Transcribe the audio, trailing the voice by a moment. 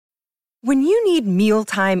When you need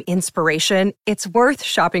mealtime inspiration, it's worth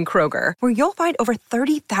shopping Kroger, where you'll find over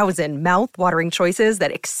 30,000 mouth-watering choices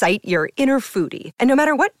that excite your inner foodie. And no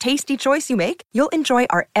matter what tasty choice you make, you'll enjoy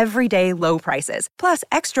our everyday low prices, plus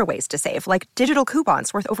extra ways to save, like digital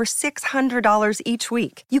coupons worth over $600 each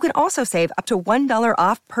week. You can also save up to $1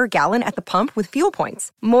 off per gallon at the pump with fuel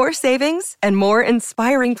points. More savings and more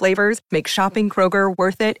inspiring flavors make shopping Kroger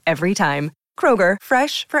worth it every time. Kroger,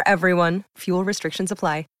 fresh for everyone. Fuel restrictions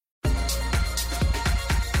apply.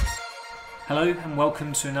 Hello and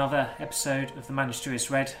welcome to another episode of the Manchester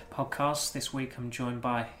is Red podcast. This week I'm joined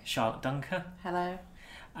by Charlotte Dunker. Hello.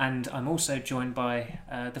 And I'm also joined by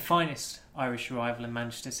the finest Irish arrival in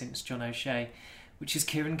Manchester since John O'Shea, which is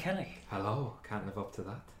Kieran Kelly. Hello, can't live up to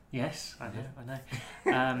that. Yes, I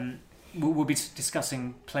know. We'll be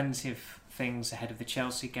discussing plenty of things ahead of the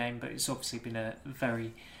Chelsea game, but it's obviously been a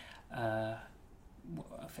very...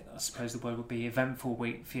 I suppose the word would be eventful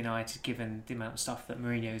week for United, given the amount of stuff that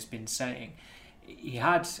Mourinho has been saying. He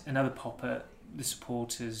had another pop at the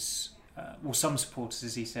supporters, some supporters,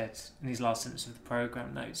 as he said in his last sentence of the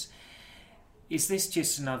programme notes. Is this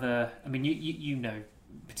just another... I mean, you know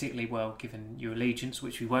particularly well, given your allegiance,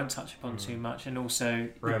 which we won't touch upon too much, and also...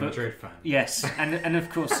 Real Madrid fan. Yes, and of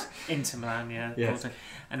course, Inter Milan, yes.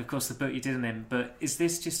 And of course the book you did on him. But is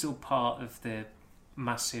this just all part of the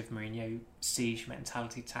massive Mourinho siege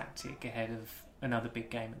mentality tactic ahead of another big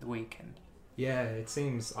game at the weekend? Yeah, it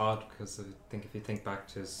seems odd because I think if you think back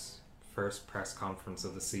to his first press conference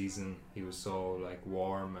of the season, he was so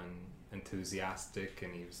warm and enthusiastic,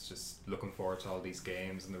 and he was just looking forward to all these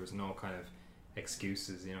games, and there was no kind of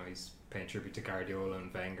excuses. You know, he's paying tribute to Guardiola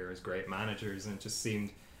and Wenger as great managers, and it just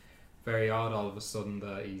seemed very odd all of a sudden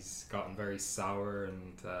that he's gotten very sour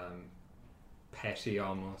and petty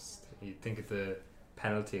almost. You think of the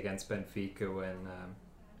penalty against Benfica when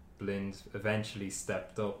Blind eventually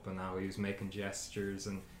stepped up and how he was making gestures,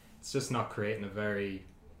 and it's just not creating a very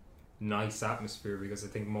nice atmosphere, because I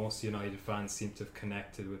think most United fans seem to have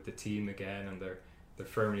connected with the team again, and they're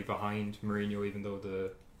firmly behind Mourinho, even though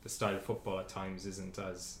the style of football at times isn't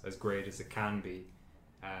as great as it can be.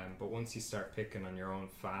 But once you start picking on your own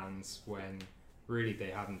fans when really they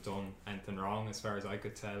haven't done anything wrong, as far as I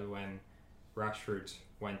could tell, when Rashford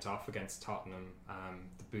went off against Tottenham,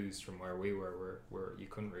 the boos from where we were you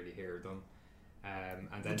couldn't really hear them.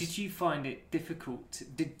 And then, did you find it difficult?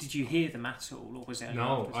 Did you hear them at all, or was it?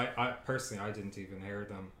 No, I personally I didn't even hear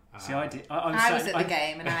them. See, I did. I was at the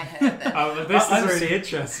game and I heard them. Oh, this is really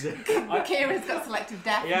interesting. Kieran's got selective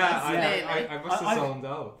deafness. Yeah, I must have zoned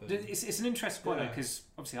out. It's an interesting point, though, because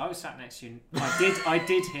obviously I was sat next to you and I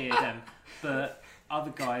did hear them, but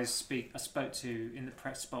other guys I spoke to in the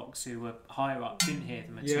press box who were higher up didn't hear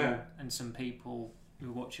them at all, and some people who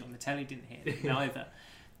were watching on the telly didn't hear them either.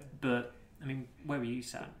 But I mean, where were you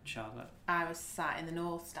sat, Charlotte? I was sat in the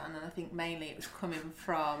North Stand, and I think mainly it was coming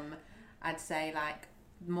from, I'd say,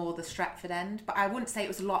 more the Stretford end, but I wouldn't say it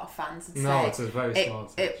was a lot of fans. It's a very small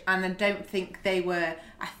section. And I don't think they were.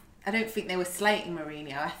 I don't think they were slating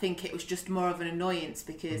Mourinho. I think it was just more of an annoyance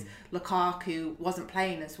because Lukaku wasn't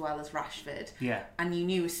playing as well as Rashford. Yeah. And you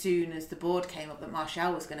knew as soon as the board came up that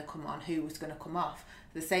Martial was going to come on, who was going to come off.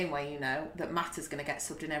 The same way you know that Mata's going to get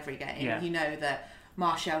subbed in every game. Yeah. You know that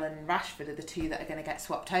Martial and Rashford are the two that are going to get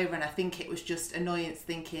swapped over. And I think it was just annoyance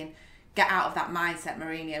thinking, get out of that mindset,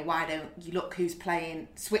 Mourinho. Why don't you look who's playing,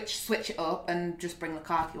 switch it up and just bring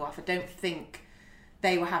Lukaku off. I don't think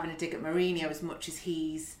they were having a dig at Mourinho as much as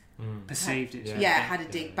he's perceived it. Had a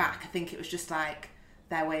dig back. I think it was just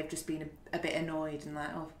their way of just being a bit annoyed and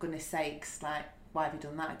oh, for goodness sakes, why have you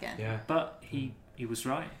done that again? Yeah. But he was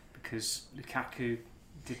right, because Lukaku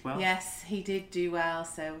did well. Yes, he did do well,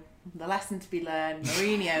 so the lesson to be learned,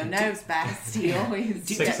 Mourinho knows best. He always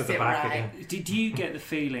gets it right. Did you get the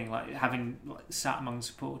feeling, having sat among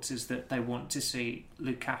supporters, that they want to see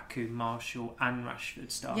Lukaku, Martial and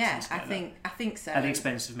Rashford start? Yeah, I think so. At the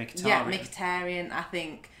expense of Mkhitaryan. Yeah, Mkhitaryan. I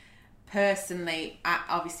think personally,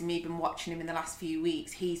 obviously me been watching him in the last few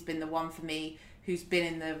weeks, he's been the one for me who's been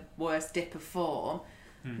in the worst dip of form.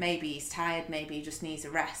 Maybe he's tired, maybe he just needs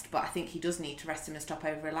a rest, but I think he does need to rest him and stop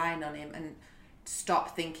over relying on him and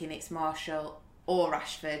stop thinking it's Martial or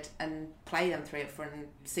Rashford and play them three up front and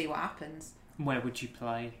see what happens. Where would you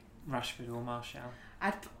play Rashford or Martial?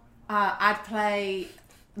 I'd play...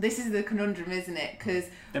 This is the conundrum, isn't it? Because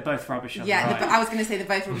they're both rubbish on the right. I was going to say they're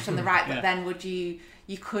both rubbish on the right, but then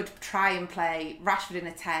you could try and play Rashford in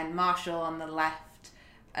a 10, Martial on the left,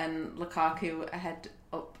 and Lukaku ahead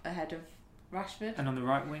of Rashford. And on the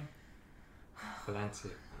right wing?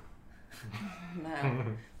 Valencia.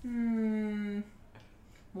 No.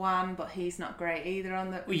 Juan, but he's not great either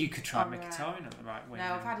on the. Well, you could try Mkhitaryan on the right wing.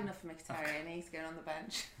 No, I've had enough of Mkhitaryan. He's going on the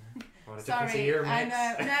bench. Sorry, I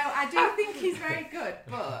know. No, I do think he's very good,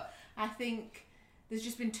 but I think there's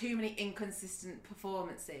just been too many inconsistent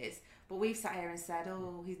performances. But we've sat here and said,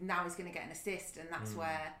 he's going to get an assist, and that's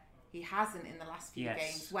where he hasn't in the last few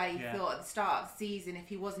games. Where you thought at the start of the season, if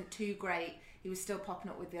he wasn't too great, he was still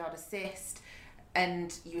popping up with the odd assist,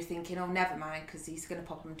 and you were thinking, never mind, because he's going to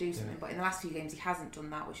pop up and do something. But in the last few games, he hasn't done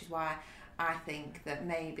that, which is why I think that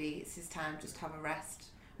maybe it's his time just to have a rest.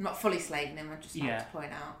 I'm not fully slating him, I just like to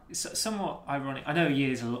point out. It's somewhat ironic. I know a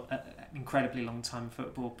year's an incredibly long time in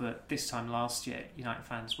football, but this time last year, United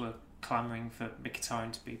fans were clamouring for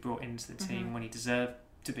Mkhitaryan to be brought into the team when he deserved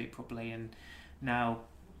to be, probably, and now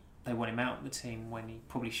they want him out of the team when he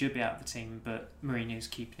probably should be out of the team, but Mourinho's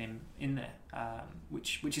keeping him in there,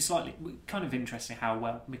 which is slightly kind of interesting how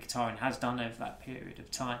well Mkhitaryan has done over that period of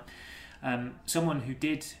time. Someone who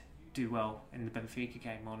did do well in the Benfica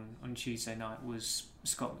game on Tuesday night was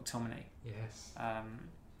Scott McTominay. Yes.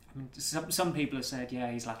 I mean, some people have said,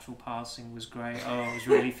 his lateral passing was great. I was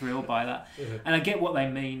really thrilled by that. And I get what they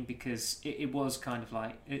mean, because it was kind of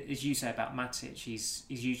like, as you say about Matic, he's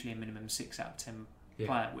usually a minimum 6 out of 10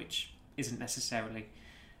 player, which isn't necessarily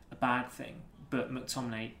a bad thing. But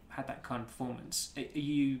McTominay had that kind of performance. Are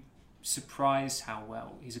you surprised how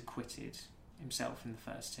well he's acquitted himself in the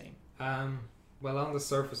first team? Well, on the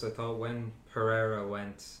surface, I thought when Pereira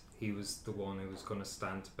went, he was the one who was going to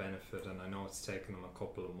stand to benefit, and I know it's taken him a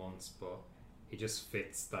couple of months, but he just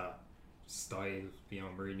fits that style.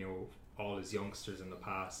 Mourinho, all his youngsters in the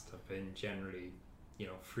past have been generally,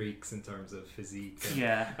 freaks in terms of physique.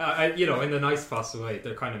 And, in the nice possible way,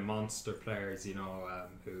 they're kind of monster players,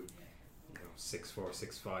 who, 6'4",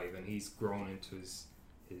 6'5", and he's grown into his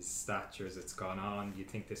stature as it's gone on. You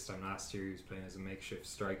think this time last year he was playing as a makeshift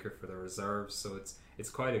striker for the reserves, so it's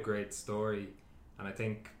quite a great story, and I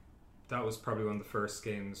think that was probably one of the first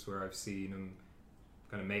games where I've seen him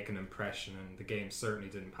kind of make an impression, and the game certainly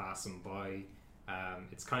didn't pass him by.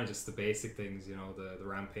 It's kind of just the basic things, the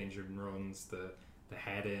rampaging runs, the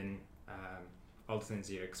head in, all the things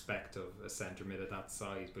you expect of a centre mid at that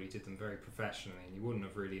size, but he did them very professionally, and you wouldn't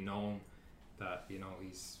have really known that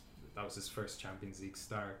that was his first Champions League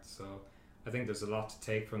start. So I think there's a lot to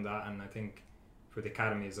take from that, and I think for the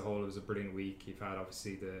academy as a whole, it was a brilliant week. You've had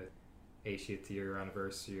obviously the 80th year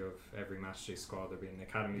anniversary of every matchday squad there being an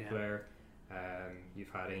academy player.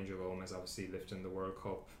 You've had Angel Gomez obviously lifting the World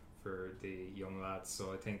Cup for the young lads,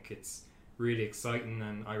 so I think it's really exciting,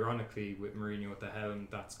 and ironically with Mourinho at the helm,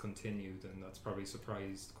 that's continued, and that's probably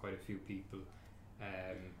surprised quite a few people,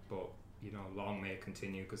 but long may it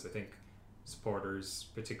continue, because I think supporters,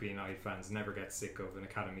 particularly United fans, never get sick of an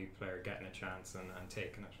academy player getting a chance and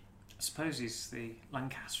taking it. I suppose he's the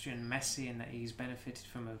Lancastrian Messi in that he's benefited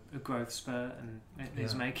from a growth spurt and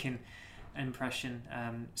is making an impression.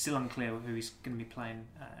 Still unclear who he's going to be playing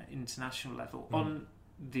international level. On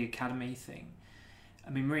the academy thing, I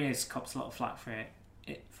mean, Mourinho's copped a lot of flack for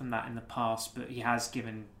it from that in the past, but he has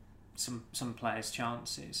given some players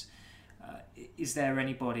chances. Is there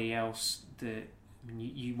anybody else that, I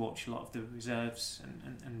mean, you watch a lot of the reserves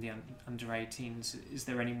and the under 18s. Is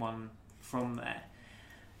there anyone from there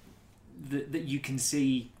that you can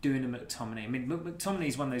see doing a McTominay? I mean, McTominay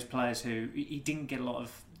is one of those players who he didn't get a lot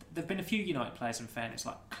of. There've been a few United players, in fairness,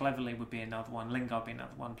 like Cleverley would be another one, Lingard would be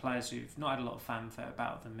another one. Players who've not had a lot of fanfare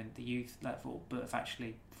about them in the youth level, but have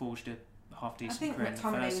actually forged a half decent career in the first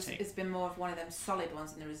team. I think McTominay has been more of one of them solid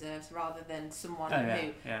ones in the reserves, rather than someone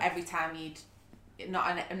who every time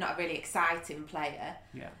not a really exciting player.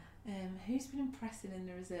 Yeah. Who's been impressing in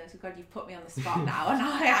the reserves? God, you've put me on the spot now, and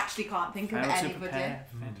I actually can't think of anybody.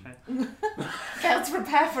 Failed to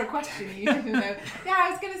prepare for a question. You didn't know. Yeah,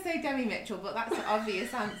 I was going to say Demi Mitchell, but that's an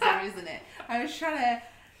obvious answer, isn't it? I was trying to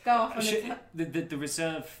go off on the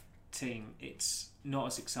reserve team. It's not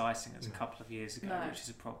as exciting as a couple of years ago, which is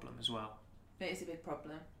a problem as well. It is a big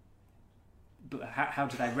problem. But how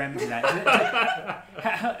do they remedy that?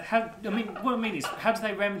 What I mean is, how do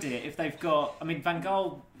they remedy it if they've got... I mean, Van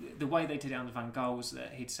Gaal, the way they did it under Van Gaal was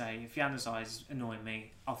that he'd say, if Januzaj's annoying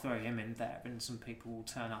me, I'll throw him in there, and some people will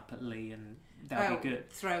turn up at Lee, and that'll be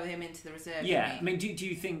good. Throw him into the reserve. Yeah, I mean, do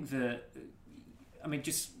you think that... I mean,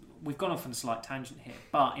 we've gone off on a slight tangent here,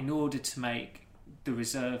 but in order to make the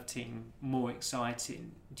reserve team more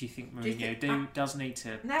exciting, do you think Mourinho does need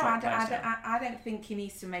to? No, I don't think he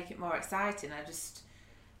needs to make it more exciting.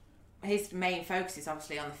 His main focus is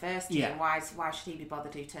obviously on the first team. Yeah. Why should he be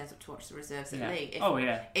bothered who turns up to watch the reserves at League?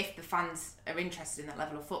 If the fans are interested in that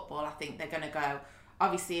level of football, I think they're going to go.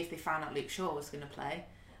 Obviously, if they found out Luke Shaw was going to play,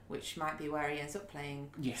 which might be where he ends up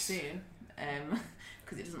playing soon,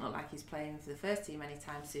 because it doesn't look like he's playing for the first team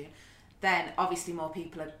anytime soon, then obviously more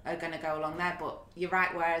people are going to go along there. But you're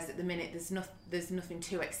right, whereas at the minute there's nothing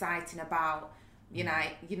too exciting about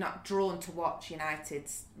United. You're not drawn to watch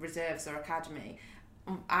United's reserves or academy.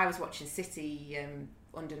 I was watching City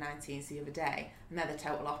under 19s the other day, and they're the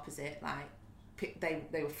total opposite. Like they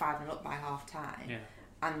were 5-0 up by half time,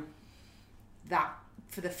 and that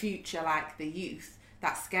for the future, like the youth,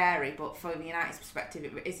 that's scary. But from United's perspective,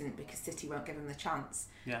 it isn't, because City won't give them the chance.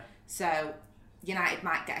 Yeah. So United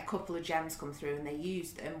might get a couple of gems come through and they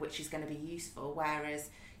use them, which is going to be useful. Whereas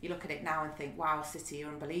you look at it now and think, wow, City are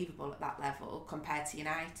unbelievable at that level compared to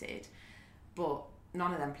United. But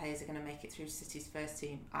none of them players are going to make it through City's first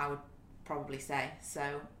team, I would probably say.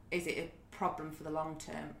 So is it a problem for the long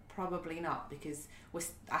term? Probably not, because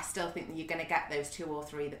I still think that you're going to get those 2 or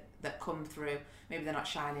 3 that come through. Maybe they're not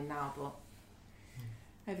shining now, but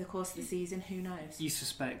over the course of the season, who knows? You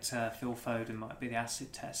suspect Phil Foden might be the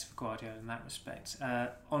acid test for Guardiola in that respect.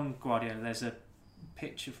 On Guardiola, there's a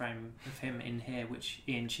picture frame of him in here, which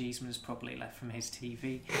Ian Cheeseman's probably left from his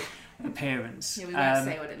TV appearance. Yeah, we won't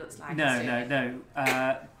say what it looks like. No.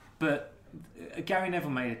 But Gary Neville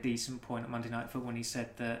made a decent point on Monday Night Football when he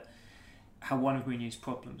said that how one of Mourinho's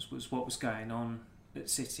problems was what was going on at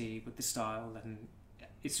City with the style, and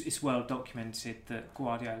it's well documented that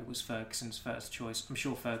Guardiola was Ferguson's first choice. I'm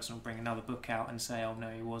sure Ferguson will bring another book out and say, oh no,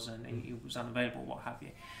 he wasn't, he was unavailable, what have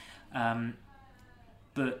you.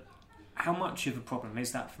 But how much of a problem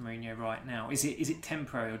is that for Mourinho right now? Is it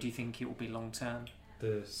temporary, or do you think it will be long term?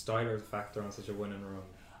 The style or the factor on such a winning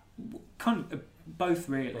run? Kind of both,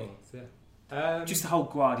 really. Both, yeah. Just the whole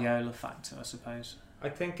Guardiola factor, I suppose. I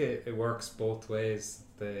think it works both ways.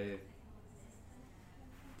 They've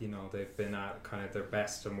been at kind of their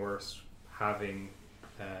best and worst, having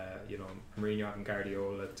Mourinho having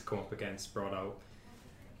Guardiola to come up against, brought out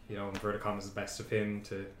inverted commas the best of him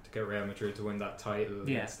to get Real Madrid to win that title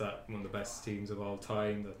against that one of the best teams of all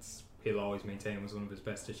time. He'll always maintain was one of his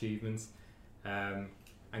best achievements. And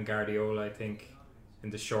Guardiola, I think, in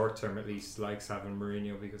the short term at least, likes having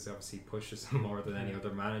Mourinho because obviously he pushes him more than any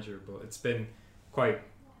other manager. But it's been quite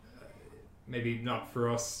maybe not for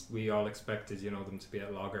us. We all expected them to be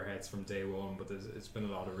at loggerheads from day one, but there's been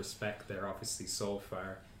a lot of respect there obviously so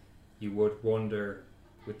far. You would wonder,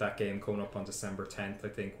 with that game coming up on December 10th, I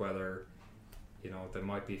think, whether there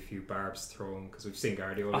might be a few barbs thrown, because we've seen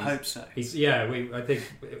Guardiola. I hope so. I think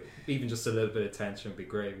even just a little bit of tension would be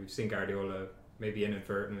great. We've seen Guardiola maybe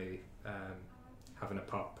inadvertently having a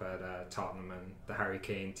pop at Tottenham and the Harry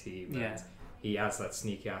Kane team. Yeah. And he has that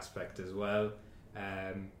sneaky aspect as well.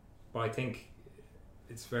 But I think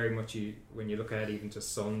it's very much when you look ahead even to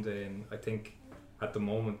Sunday, and I think at the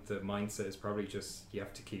moment the mindset is probably just you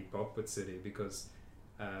have to keep up with City, because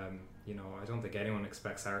I don't think anyone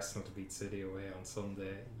expects Arsenal to beat City away on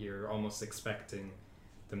Sunday. You're almost expecting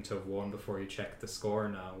them to have won before you check the score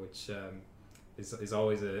now, which is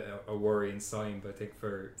always a worrying sign. But I think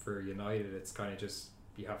for United, it's kind of just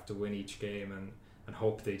you have to win each game and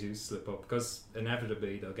hope they do slip up, because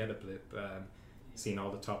inevitably they'll get a blip. Seen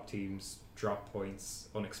all the top teams drop points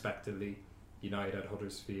unexpectedly. United at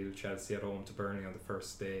Huddersfield, Chelsea at home to Burnley on the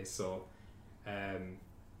first day. So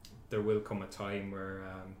there will come a time where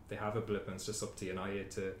they have a blip, and it's just up to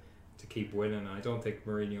United to keep winning. And I don't think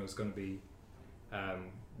Mourinho is going to be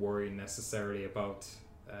worrying necessarily about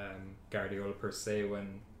Guardiola per se,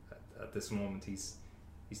 when at this moment he's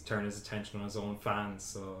turned his attention on his own fans.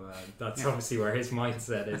 So that's obviously where his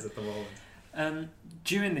mindset is at the moment.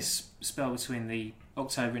 During this spell between the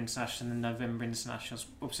October international and the November internationals,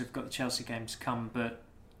 obviously we've got the Chelsea game to come, but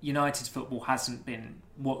United's football hasn't been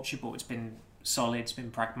watchable. It's been solid, it's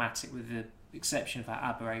been pragmatic, with the exception of that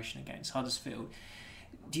aberration against Huddersfield.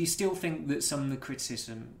 Do you still think that some of the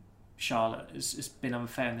criticism, Charlotte, has been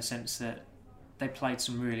unfair in the sense that they played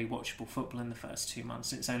some really watchable football in the first 2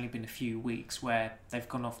 months, and it's only been a few weeks where they've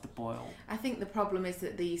gone off the boil? I think the problem is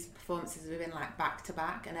that these performances have been like back to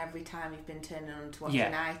back, and every time you've been turning on to watch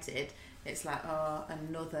United, it's like, oh,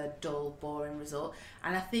 another dull, boring result.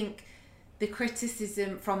 And I think the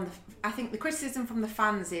criticism from the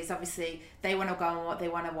fans is obviously they want to go and they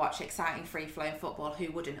want to watch exciting, free-flowing football.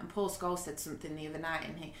 Who wouldn't? And Paul Scholes said something the other night,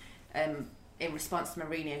 and he in response to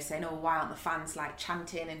Mourinho saying, oh, why aren't the fans like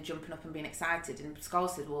chanting and jumping up and being excited? And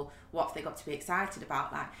Scholes said, well, what have they got to be excited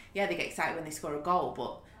about? Like, yeah, they get excited when they score a goal,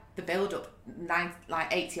 but the build-up,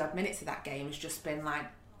 80 odd minutes of that game has just been like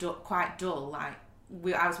quite dull. I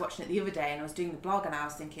was watching it the other day and I was doing the blog and I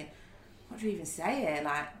was thinking, what do you even say here?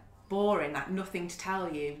 Like, boring, like nothing to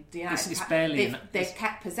tell you. It's barely... They've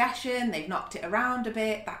kept possession, they've knocked it around a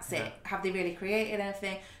bit, that's it. Have they really created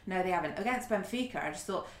anything? No, they haven't. Against Benfica, I just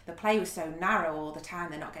thought the play was so narrow all the time.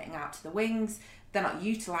 They're not getting out to the wings, they're not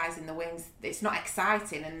utilising the wings, it's not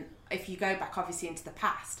exciting. And if you go back obviously into the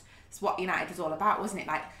past, it's what United was all about, wasn't it?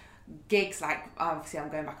 Like gigs, like obviously I'm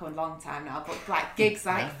going back a long time now, but like gigs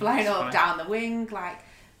like flying up down the wing, like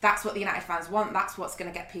that's what the United fans want, that's what's going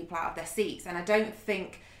to get people out of their seats. And I don't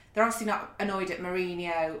think they're obviously not annoyed at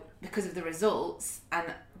Mourinho because of the results, and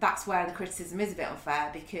that's where the criticism is a bit unfair,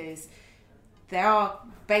 because they are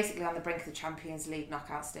basically on the brink of the Champions League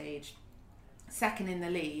knockout stage, second in the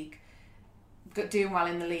league, doing well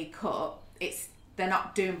in the League Cup. They're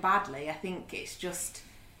not doing badly. I think it's just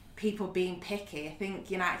people being picky. I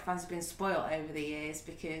think United fans have been spoilt over the years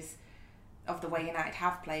because of the way United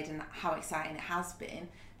have played and how exciting it has been.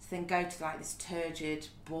 To then go to like this turgid,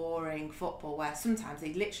 boring football where sometimes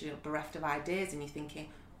they literally are bereft of ideas, and you're thinking,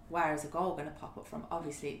 where is a goal going to pop up from?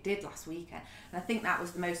 Obviously it did last weekend. And I think that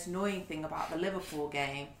was the most annoying thing about the Liverpool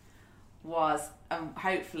game was,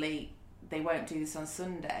 hopefully they won't do this on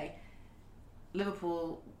Sunday,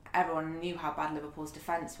 Liverpool, everyone knew how bad Liverpool's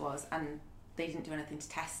defence was, and they didn't do anything to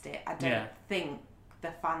test it. I don't think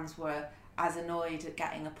the fans were as annoyed at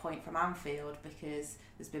getting a point from Anfield, because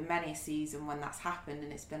there's been many a season when that's happened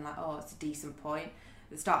and it's been like, oh, it's a decent point.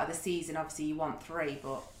 At the start of the season, obviously you want 3,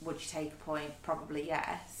 but would you take a point? Probably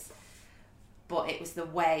yes. But it was the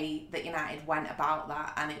way that United went about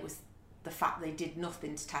that, and it was the fact they did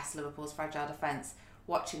nothing to test Liverpool's fragile defence.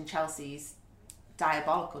 Watching Chelsea's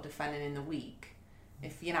diabolical defending in the week,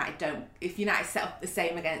 if United set up the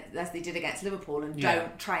same as they did against Liverpool and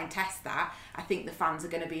don't try and test that, I think the fans are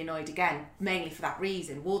going to be annoyed again, mainly for that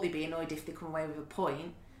reason. Will they be annoyed if they come away with a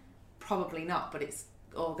point? Probably not, but it's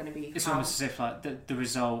all going to be... It's almost as if like the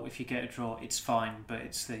result, if you get a draw, it's fine, but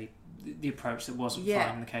it's the approach that wasn't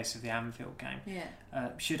fine in the case of the Anfield game.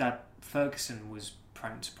 Should add, Ferguson was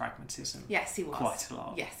prone to pragmatism. Yes, he was. Quite a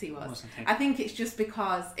lot. Yes, he was. Wasn't he? I think it's just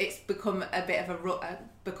because it's become a bit of a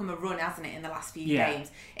run, hasn't it, in the last few games.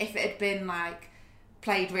 If it had been like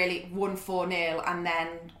played really, won 4-0 and then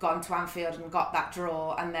gone to Anfield and got that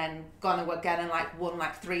draw and then gone again and like won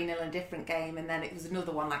like 3-0 in a different game and then it was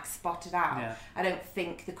another one like spotted out, I don't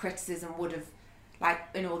think the criticism would have, like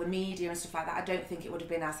in all the media and stuff like that, I don't think it would have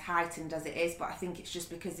been as heightened as it is. But I think it's just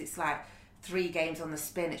because it's like 3 games on the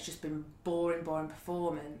spin, it's just been boring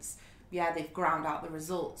performance. They've ground out the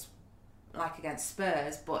results like against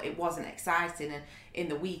Spurs, but it wasn't exciting, and in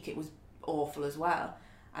the week it was awful as well.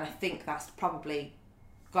 And I think that's probably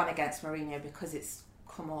gone against Mourinho because it's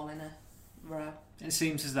come all in a row. It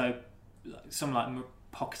seems as though someone like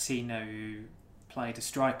Pochettino, who played a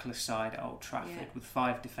strikerless side at Old Trafford with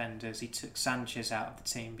 5 defenders, he took Sanchez out of the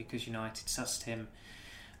team because United sussed him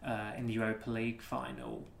in the Europa League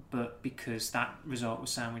final, but because that result was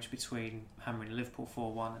sandwiched between hammering Liverpool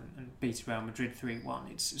 4-1 and beating Real Madrid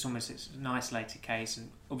 3-1, it's almost an isolated case, and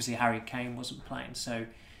obviously Harry Kane wasn't playing, so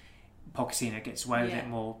Pochettino gets away with it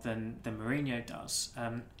more than Mourinho does.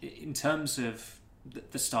 In terms of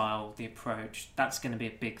the style, the approach, that's going to be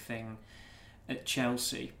a big thing at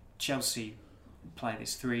Chelsea. Chelsea play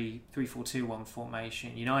this 3-4-2-1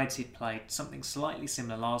 formation. United played something slightly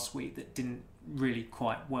similar last week that didn't really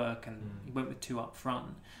quite work, and went with 2 up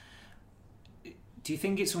front. Do you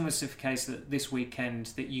think it's almost a case that this weekend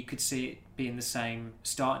that you could see it being the same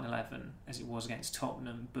starting 11 as it was against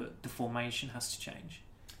Tottenham, but the formation has to change?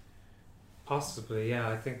 Possibly, yeah.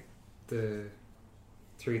 I think the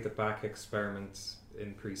 3 at the back experiment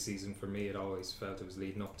in pre-season, for me, it always felt it was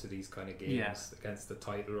leading up to these kind of games against the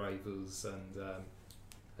title rivals, and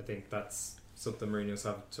I think that's something Mourinho's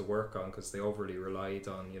have to work on, because they overly relied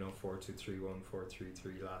on 4-2-3-1,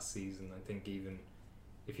 4-3-3 last season. I think even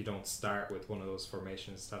if you don't start with one of those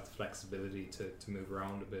formations, to have the flexibility to move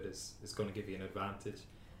around a bit is going to give you an advantage.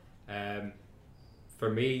 For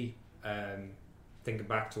me, thinking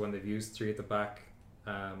back to when they've used 3 at the back,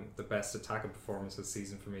 the best attacking performance this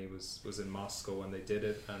season for me was in Moscow when they did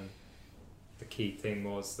it, and the key thing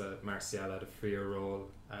was that Martial had a freer role.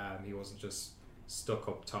 He wasn't just stuck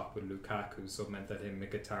up top with Lukaku, so it meant that him,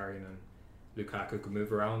 Mkhitaryan and Lukaku could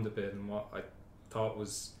move around a bit. And what I thought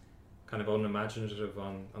was kind of unimaginative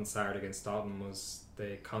on Saturday against Tottenham was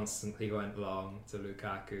they constantly went long to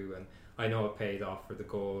Lukaku, and I know it paid off for the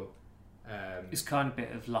goal. It's kind of a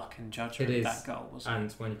bit of luck and judgment, that goal, wasn't it?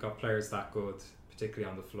 And when you've got players that good,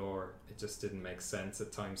 particularly on the floor, it just didn't make sense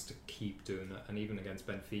at times to keep doing it. And even against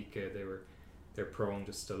Benfica, they're prone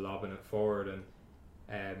just to lobbing it forward.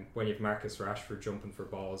 And when you've Marcus Rashford jumping for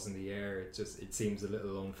balls in the air, it seems a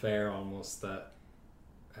little unfair almost that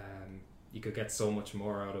you could get so much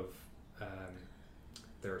more out of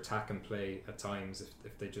their attack and play at times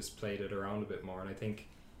if they just played it around a bit more. And I think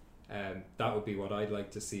that would be what I'd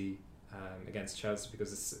like to see against Chelsea,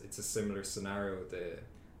 because it's a similar scenario.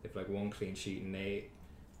 They've like 1 clean sheet in 8.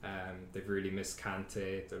 They've really missed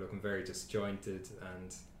Conte. They're looking very disjointed,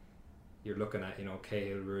 and you're looking at,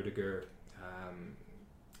 Cahill, Rudiger,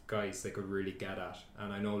 guys they could really get at.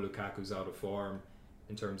 And I know Lukaku's out of form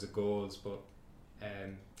in terms of goals, but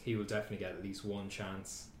he will definitely get at least one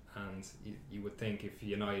chance. And you would think if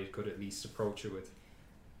United could at least approach it with,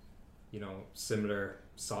 similar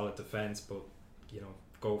solid defence, but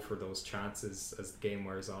go for those chances as the game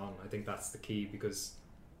wears on. I think that's the key, because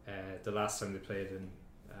the last time they played in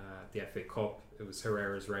the FA Cup, it was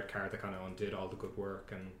Herrera's red card that kind of undid all the good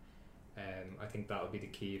work, and I think that'll be the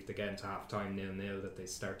key. If they get into half time 0-0, that they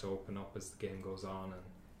start to open up as the game goes on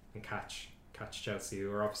and catch Chelsea,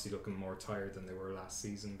 who are obviously looking more tired than they were last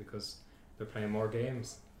season because they're playing more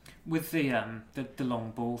games. With the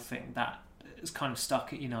long ball thing, that has kind of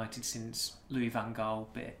stuck at United since Louis van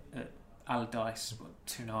Gaal bit at Allardyce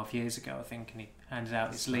 2.5 years ago, I think, and he handed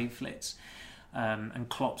out his leaflets. And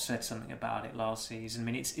Klopp said something about it last season. I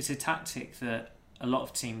mean, it's a tactic that a lot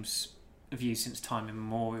of teams have used since time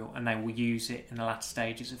immemorial, and they will use it in the latter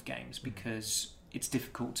stages of games because it's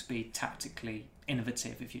difficult to be tactically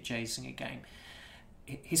innovative if you're chasing a game.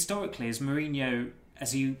 Historically,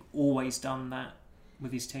 has he always done that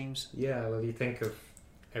with his teams? Yeah, well, you think of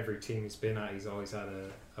every team he's been at, he's always had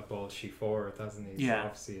a ball sheet forward, hasn't he? Yeah. So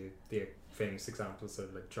obviously, the famous examples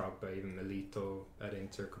of like Drogba, even Milito at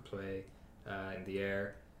Inter could play in the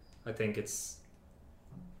air. I think it's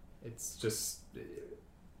just,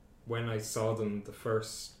 when I saw them the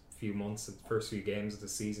first few games of the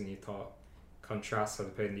season, you thought, contrast how they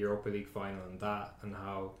played in the Europa League final and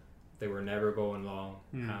how they were never going long.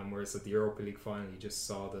 Whereas at the Europa League final, you just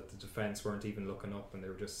saw that the defence weren't even looking up, and they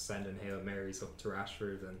were just sending Hail Marys up to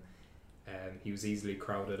Rashford, and he was easily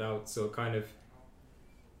crowded out. So kind of,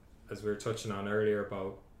 as we were touching on earlier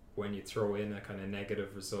about when you throw in a kind of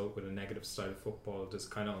negative result with a negative style of football, it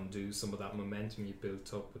just kind of undo some of that momentum you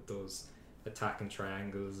built up with those attacking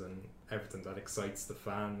triangles and everything that excites the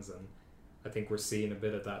fans. And I think we're seeing a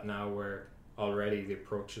bit of that now, where already the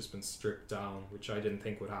approach has been stripped down, which I didn't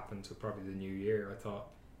think would happen until probably the new year. I thought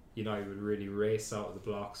United would really race out of the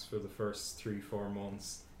blocks for the first 3-4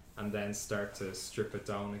 months and then start to strip it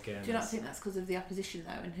down again. Do you not think that's because of the opposition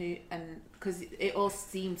though, and because it all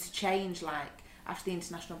seemed to change like after the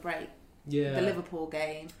international break? Yeah, the Liverpool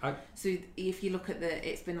game. So if you look at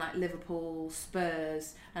it's been like Liverpool,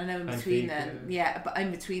 Spurs, and I know in between them, but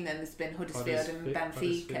in between them there's been Huddersfield and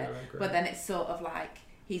Benfica. But then it's sort of like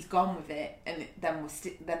he's gone with it, and then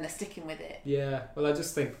they're sticking with it. Yeah, well, I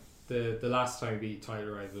just think the last time we beat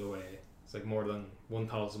Tyler Rival away, it's like more than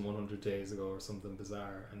 1,100 days ago or something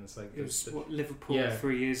bizarre, and it's like it was Liverpool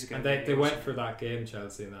 3 years ago, and they went for that game,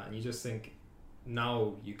 Chelsea, and that, and you just think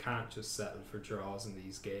now you can't just settle for draws in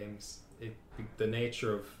these games. The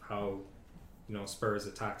nature of how Spurs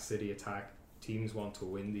attack, City attack, teams want to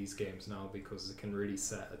win these games now because it can really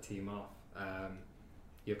set a team off.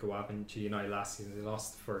 You look at what happened to United last season. They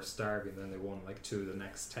lost the first derby and then they won like 2 of the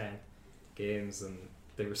next 10 games, and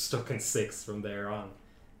they were stuck in 6 from there on.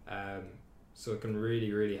 So it can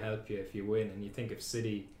really, really help you if you win. And you think if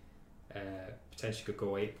City potentially could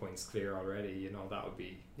go 8 points clear already, that would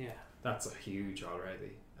be that's a huge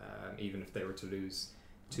already. Even if they were to lose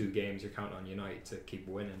 2 games, you're counting on United to keep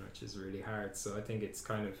winning, which is really hard. So I think it's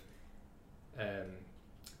kind of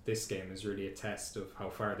this game is really a test of how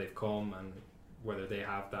far they've come and whether they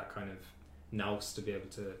have that kind of nous to be able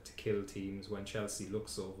to kill teams when Chelsea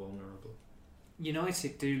looks so vulnerable.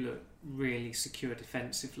 United do look really secure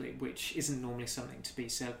defensively, which isn't normally something to be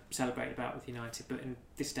celebrated about with United, but in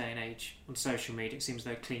this day and age on social media it seems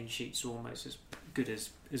though clean sheets are almost as good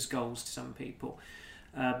as goals to some people.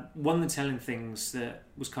 One of the telling things that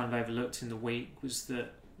was kind of overlooked in the week was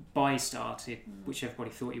that Bailly started, which everybody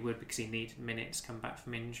thought he would because he needed minutes come back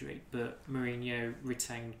from injury, but Mourinho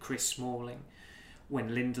retained Chris Smalling when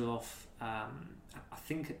Lindelof, I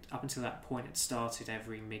think up until that point, had started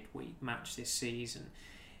every midweek match this season.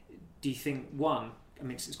 Do you think,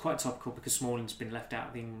 it's quite topical because Smalling's been left out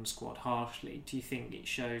of the England squad harshly. Do you think it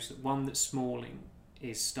shows that Smalling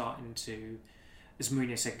is starting to, as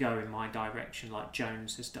Mourinho said, go in my direction like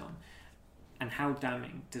Jones has done? And how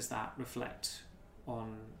damningly does that reflect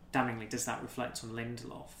on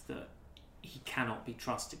Lindelof, that he cannot be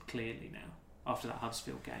trusted clearly now after that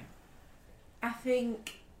Huddersfield game? I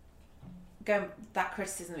think that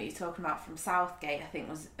criticism that you're talking about from Southgate, I think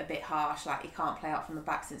was a bit harsh. Like, he can't play out from the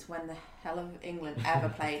back. Since when the hell have England ever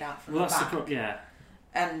played out from the back?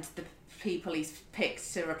 and the people he's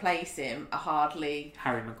picked to replace him are hardly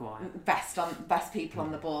Harry Maguire. best people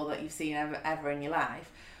on the ball that you've seen ever in your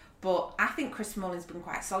life. But I think Chris Smalling's been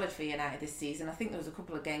quite solid for United this season. I think there was a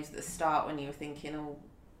couple of games at the start when you were thinking, oh,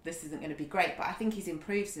 this isn't going to be great. But I think he's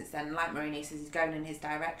improved since then. Like Mourinho says, he's going in his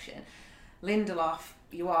direction. Lindelof,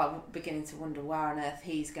 you are beginning to wonder where on earth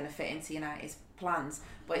he's going to fit into United's plans.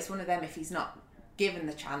 But it's one of them, if he's not given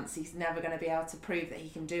the chance, he's never going to be able to prove that he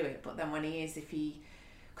can do it. But then when he is,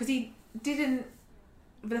 because he didn't,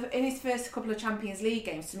 in his first couple of Champions League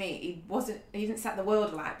games, to me, he didn't set the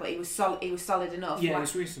world alight, but he was solid enough. Yeah, it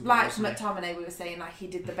was reasonable. Like McTominay, we were saying, like he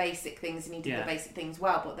did the basic things and he did the basic things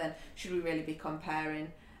well. But then, should we really be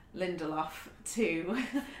comparing Lindelof to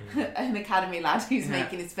an academy lad who's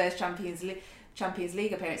making his first Champions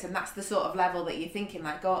League appearance? And that's the sort of level that you're thinking,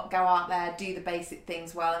 like go out there, do the basic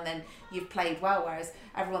things well, and then you've played well. Whereas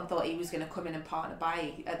everyone thought he was going to come in and partner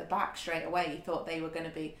Bailly at the back straight away. He thought they were going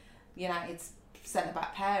to be United's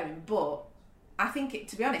centre-back pairing. But I think,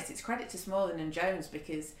 to be honest, it's credit to Smalling and Jones,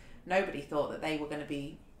 because nobody thought that they were going to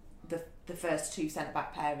be the first two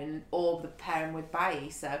centre-back pairing or the pairing with Bailly.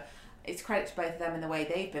 So it's credit to both of them in the way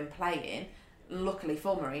they've been playing. Luckily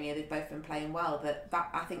for Mourinho, they've both been playing well. That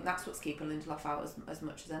I think that's what's keeping Lindelof out as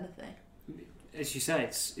much as anything. As you say,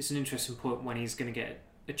 it's an interesting point when he's going to get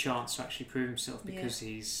a chance to actually prove himself, because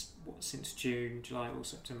he's since June, July, or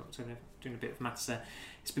September, October, doing a bit of maths there.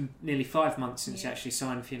 It's been nearly 5 months since he actually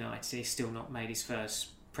signed for United. He's still not made his first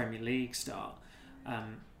Premier League start.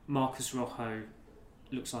 Marcus Rojo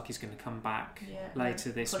looks like he's going to come back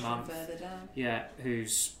later this month. Further down. Yeah,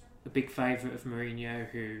 who's a big favourite of Mourinho,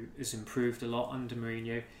 who has improved a lot under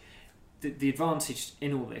Mourinho. The advantage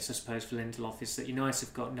in all this, I suppose, for Lindelof is that United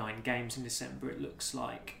have got 9 games in December, it looks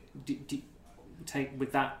like. Bearing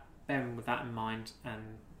with that in mind, and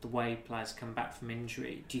the way players come back from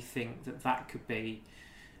injury, do you think that could be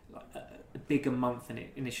like a bigger month than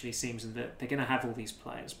it initially seems, and that they're going to have all these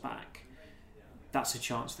players back? That's a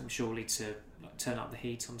chance for them surely to turn up the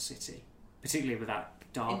heat on City, particularly with that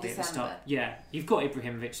derby at the start. Yeah, you've got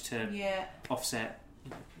Ibrahimovic to offset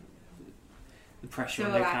the pressure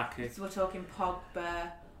on Lukaku. So we're talking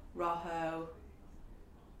Pogba, Rojo,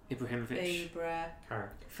 Ibrahimovic, Ibra,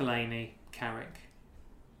 Fellaini, Carrick.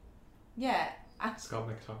 Yeah. Scott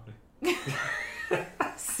McTominay.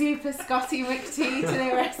 Super Scotty McT to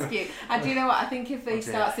the rescue. And do you know what? I think if he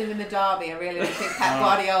starts him in the derby, I really don't think Pep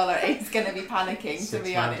Guardiola is going to be panicking, to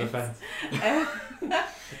be honest.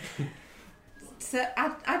 So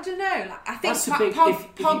I don't know. Like, I think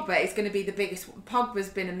Pogba is going to be the biggest. Pogba's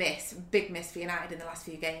been a big miss for United in the last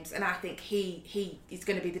few games, and I think he is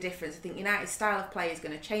going to be the difference. I think United's style of play is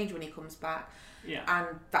going to change when he comes back, and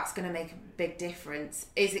that's going to make a big difference.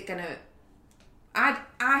 Is it going to?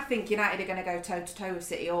 I think United are going to go toe to toe with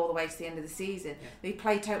City all the way to the end of the season. They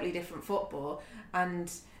play totally different football,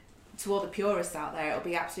 and to all the purists out there, it'll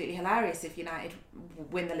be absolutely hilarious if United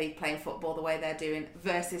win the league playing football the way they're doing,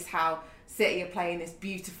 versus how City are playing this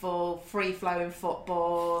beautiful, free-flowing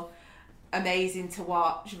football, amazing to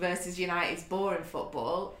watch, versus United's boring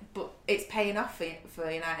football. But it's paying off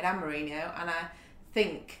for United and Mourinho, and I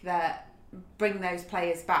think that bring those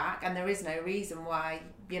players back, and there is no reason why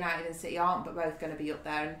United and City aren't but both going to be up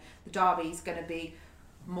there, and the derby's going to be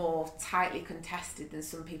more tightly contested than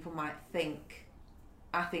some people might think.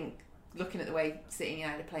 I think looking at the way City and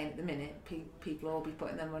United are playing at the minute, people will be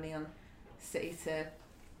putting their money on City to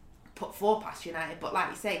put 4 past United. But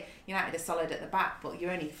like you say, United are solid at the back, but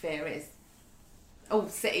your only fear is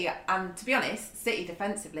City, and to be honest, City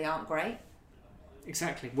defensively aren't great.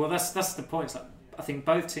 Exactly. Well, that's the point. It's like, I think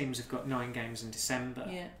both teams have got 9 games in December,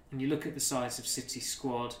 and you look at the size of City's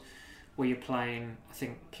squad, where you're playing. I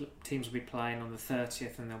think teams will be playing on the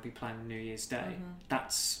 30th, and they'll be playing on New Year's Day. Mm-hmm.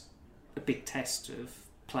 That's a big test of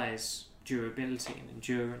players' durability and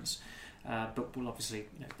endurance. But we'll obviously,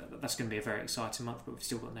 that's going to be a very exciting month. But we've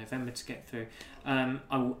still got November to get through. I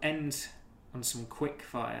will end on some quick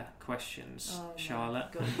fire questions,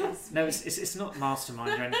 Charlotte. No, it's not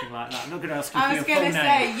mastermind or anything like that. I'm not going to ask you for your full name. I was going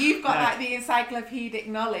to say, you've got like the encyclopedic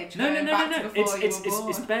knowledge. No.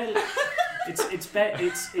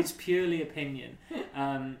 It's purely opinion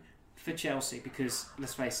for Chelsea, because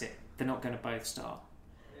let's face it, they're not going to both start.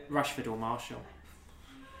 Rashford or Martial?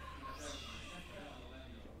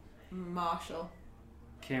 Martial.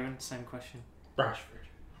 Kieran, same question. Rashford.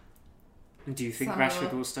 And do you think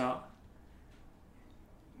Rashford will start?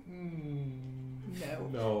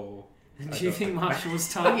 No. Do you think Martial will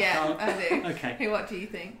start? Yeah, I do. Okay. Hey, what do you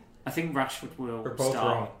think? I think Rashford will start,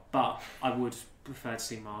 wrong. But I would prefer to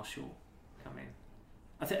see Martial come in.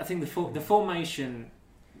 I think the formation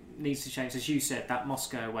needs to change. As you said, that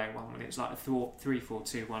Moscow away one, when it was like a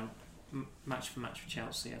 3-4-2-1 match for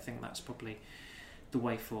Chelsea, I think that's probably the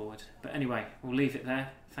way forward. But anyway, we'll leave it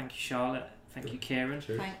there. Thank you, Charlotte. Thank you, Kieran.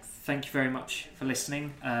 Cheers. Thanks. Thank you very much for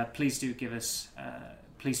listening. Please do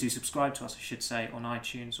subscribe to us, I should say, on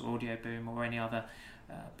iTunes or Audio Boom or any other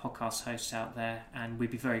podcast hosts out there, and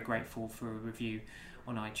we'd be very grateful for a review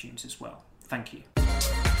on iTunes as well. Thank you.